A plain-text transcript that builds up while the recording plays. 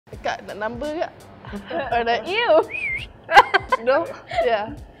Kak, nak number kak? Or like, Ew! no?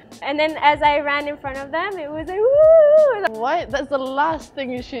 Yeah. And then as I ran in front of them, it was like, woo! What? That's the last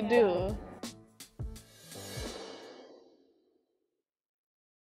thing you should do.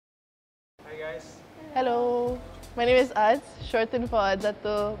 Hi guys. Hello, my name is Az, shortened for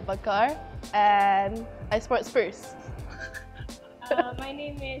Azatul Bakar, and I support Spurs. My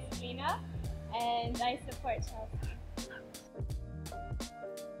name is Lina, and I support Chelsea.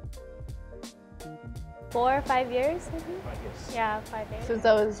 4 or 5 years, I think? 5 years. Yeah, 5 years. Since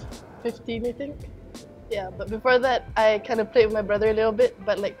I was 15, I think. Yeah, but before that, I kind of played with my brother a little bit,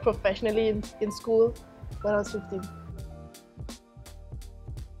 but like professionally in school when I was 15.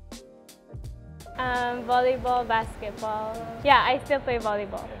 Volleyball, basketball. Yeah, I still play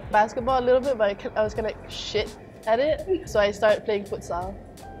volleyball. Basketball a little bit, but I was kind of shit at it, so I started playing futsal.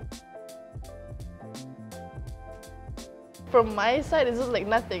 From my side, it's just like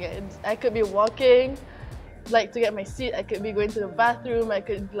nothing. I could be walking, like to get my seat, I could be going to the bathroom, I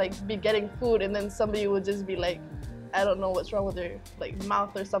could like be getting food, and then somebody would just be like, I don't know what's wrong with their like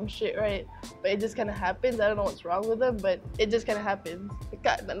mouth or some shit, right? But it just kind of happens. I don't know what's wrong with them, but it just kind of happens.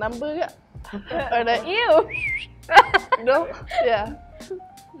 Kak, nak number kak? Or like, Ew! no? Yeah.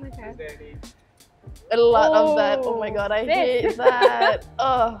 Okay. Is there any? A lot of that. Oh my god, I hate that.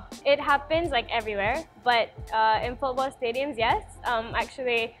 Oh. It happens like everywhere, but in football stadiums, yes.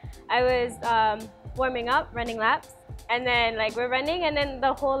 Actually, I was warming up, running laps, and then like we're running, and then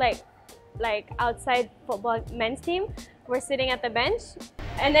the whole like outside football men's team were sitting at the bench,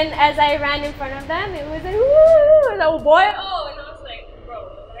 and then as I ran in front of them, it was like, woo! Like, oh boy, oh, and I was like,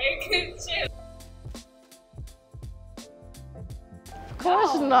 bro, like, chill. Of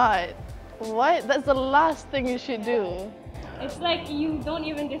course not. What? That's the last thing you should do. It's like you don't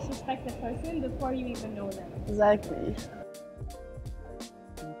even disrespect the person before you even know them. Exactly.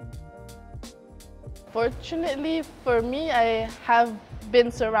 Fortunately for me, I have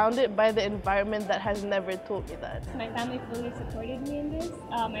been surrounded by the environment that has never told me that. My family fully supported me in this,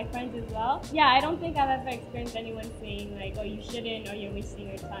 my friends as well. Yeah, I don't think I've ever experienced anyone saying like, oh, you shouldn't, or you're wasting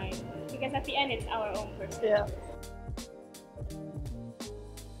your time. Because at the end, it's our own personal Yeah. choice.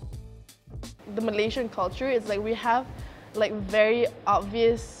 The Malaysian culture is like we have like very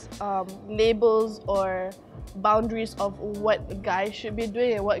obvious labels or boundaries of what guys should be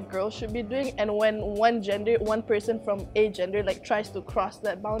doing and what girls should be doing, and when one person from a gender like tries to cross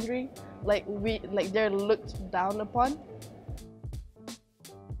that boundary, like they're looked down upon.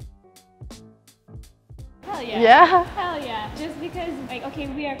 Hell yeah. Yeah. Hell yeah. Just because, like, okay,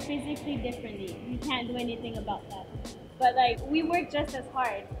 we are physically differently. We can't do anything about that. But like, we work just as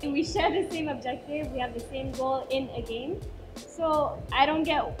hard. We share the same objective. We have the same goal in a game. So I don't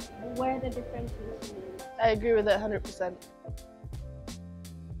get where the difference is. I agree with that 100%.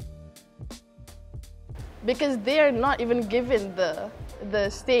 Because they are not even given the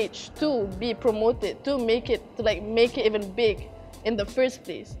stage to be promoted, to make it even big in the first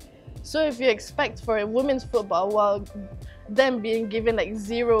place. So if you expect for women's football while them being given like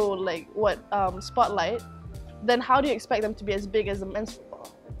zero spotlight, then how do you expect them to be as big as the men's football?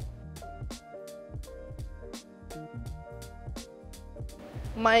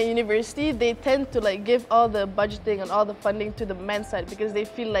 My university, they tend to like give all the budgeting and all the funding to the men's side because they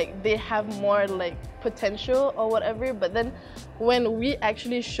feel like they have more like potential or whatever. But then when we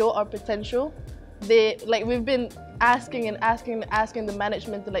actually show our potential, we've been asking the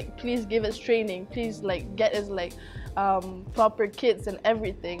management to like please give us training, please like get us like proper kits and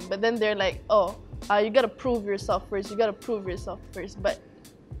everything. But then they're like, oh, you gotta prove yourself first. But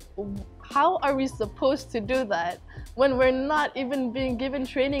how are we supposed to do that when we're not even being given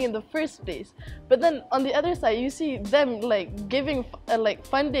training in the first place? But then on the other side, you see them like giving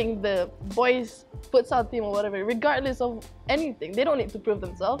funding the boys futsal team or whatever, regardless of anything. They don't need to prove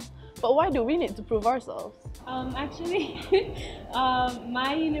themselves. But why do we need to prove ourselves? Actually,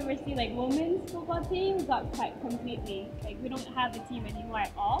 my university, like women's football team, got cut completely. Like we don't have a team anymore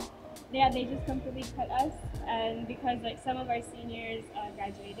at all. Yeah, they just completely cut us, and because like some of our seniors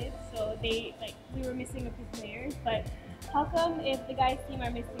graduated, so we were missing a few players. But how come if the guys' team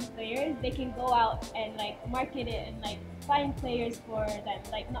are missing players, they can go out and like market it and like find players for them?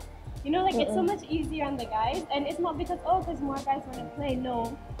 Like not, it's so much easier on the guys, and it's not because because more guys want to play.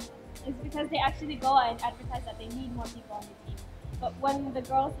 No. It's because they actually go out and advertise that they need more people on the team. But when the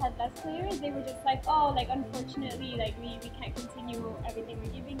girls had less players, they were just like, oh, like unfortunately, like we can't continue everything we're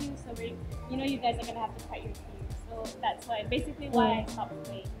giving you, so you guys are gonna have to cut your team. So that's basically why I stopped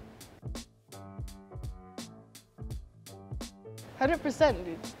playing. 100%,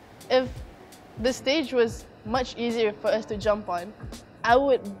 dude. If the stage was much easier for us to jump on, I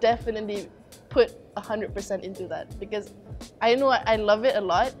would definitely put 100% into that because I know I love it a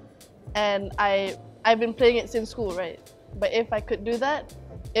lot, and I've been playing it since school, right? But if I could do that,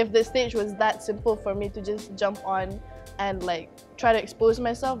 if the stage was that simple for me to just jump on and like try to expose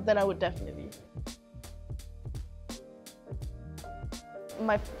myself, then I would definitely.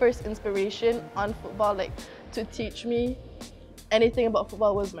 My first inspiration on football, like to teach me anything about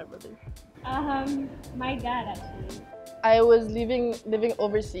football, was my brother. My dad actually. I was living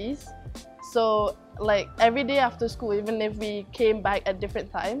overseas, so like every day after school, even if we came back at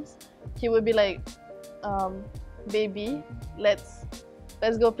different times, he would be like, "Baby, let's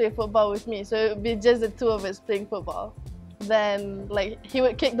go play football with me." So it would be just the two of us playing football. Then like he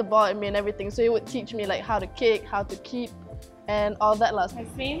would kick the ball at me and everything, so he would teach me like how to kick, how to keep, and all that last.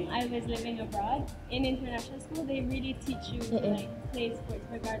 Same, I was living abroad. In international school, they really teach you to like play sports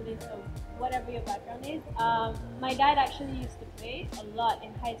regardless of whatever your background is. My dad actually used to play a lot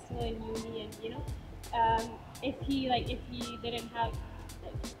in high school and uni, and you know, if he didn't have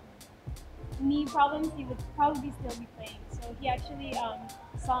like knee problems, he would probably still be playing. So he actually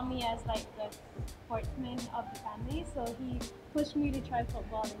saw me as like the sportsman of the family. So he pushed me to try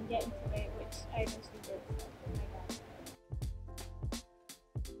football and get into it, which I eventually did. So, my dad.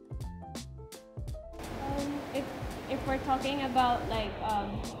 If we're talking about like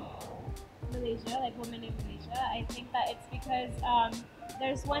Malaysia, like women in Malaysia, I think that it's because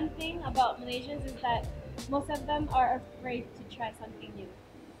there's one thing about Malaysians is that most of them are afraid to try something new,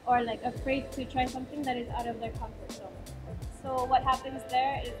 or like afraid to try something that is out of their comfort zone. So what happens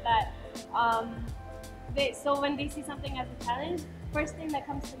there is that so when they see something as a challenge, first thing that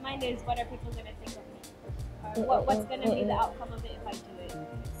comes to mind is what are people gonna think of me, or what's gonna be the outcome of it if I do it.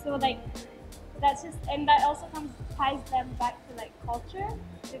 So like that's just, and that also ties them back to like culture,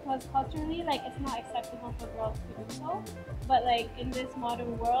 because culturally like it's not acceptable for girls to do so, but like in this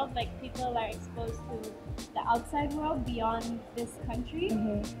modern world, like people are exposed to the outside world beyond this country,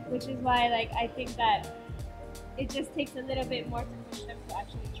 which is why like I think that it just takes a little bit more to push them to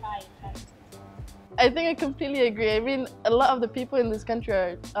actually try and challenge themselves. I think I completely agree. I mean, a lot of the people in this country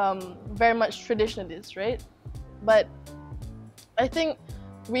are very much traditionalists, right? But I think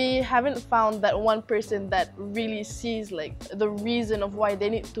we haven't found that one person that really sees like the reason of why they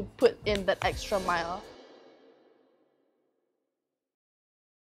need to put in that extra mile.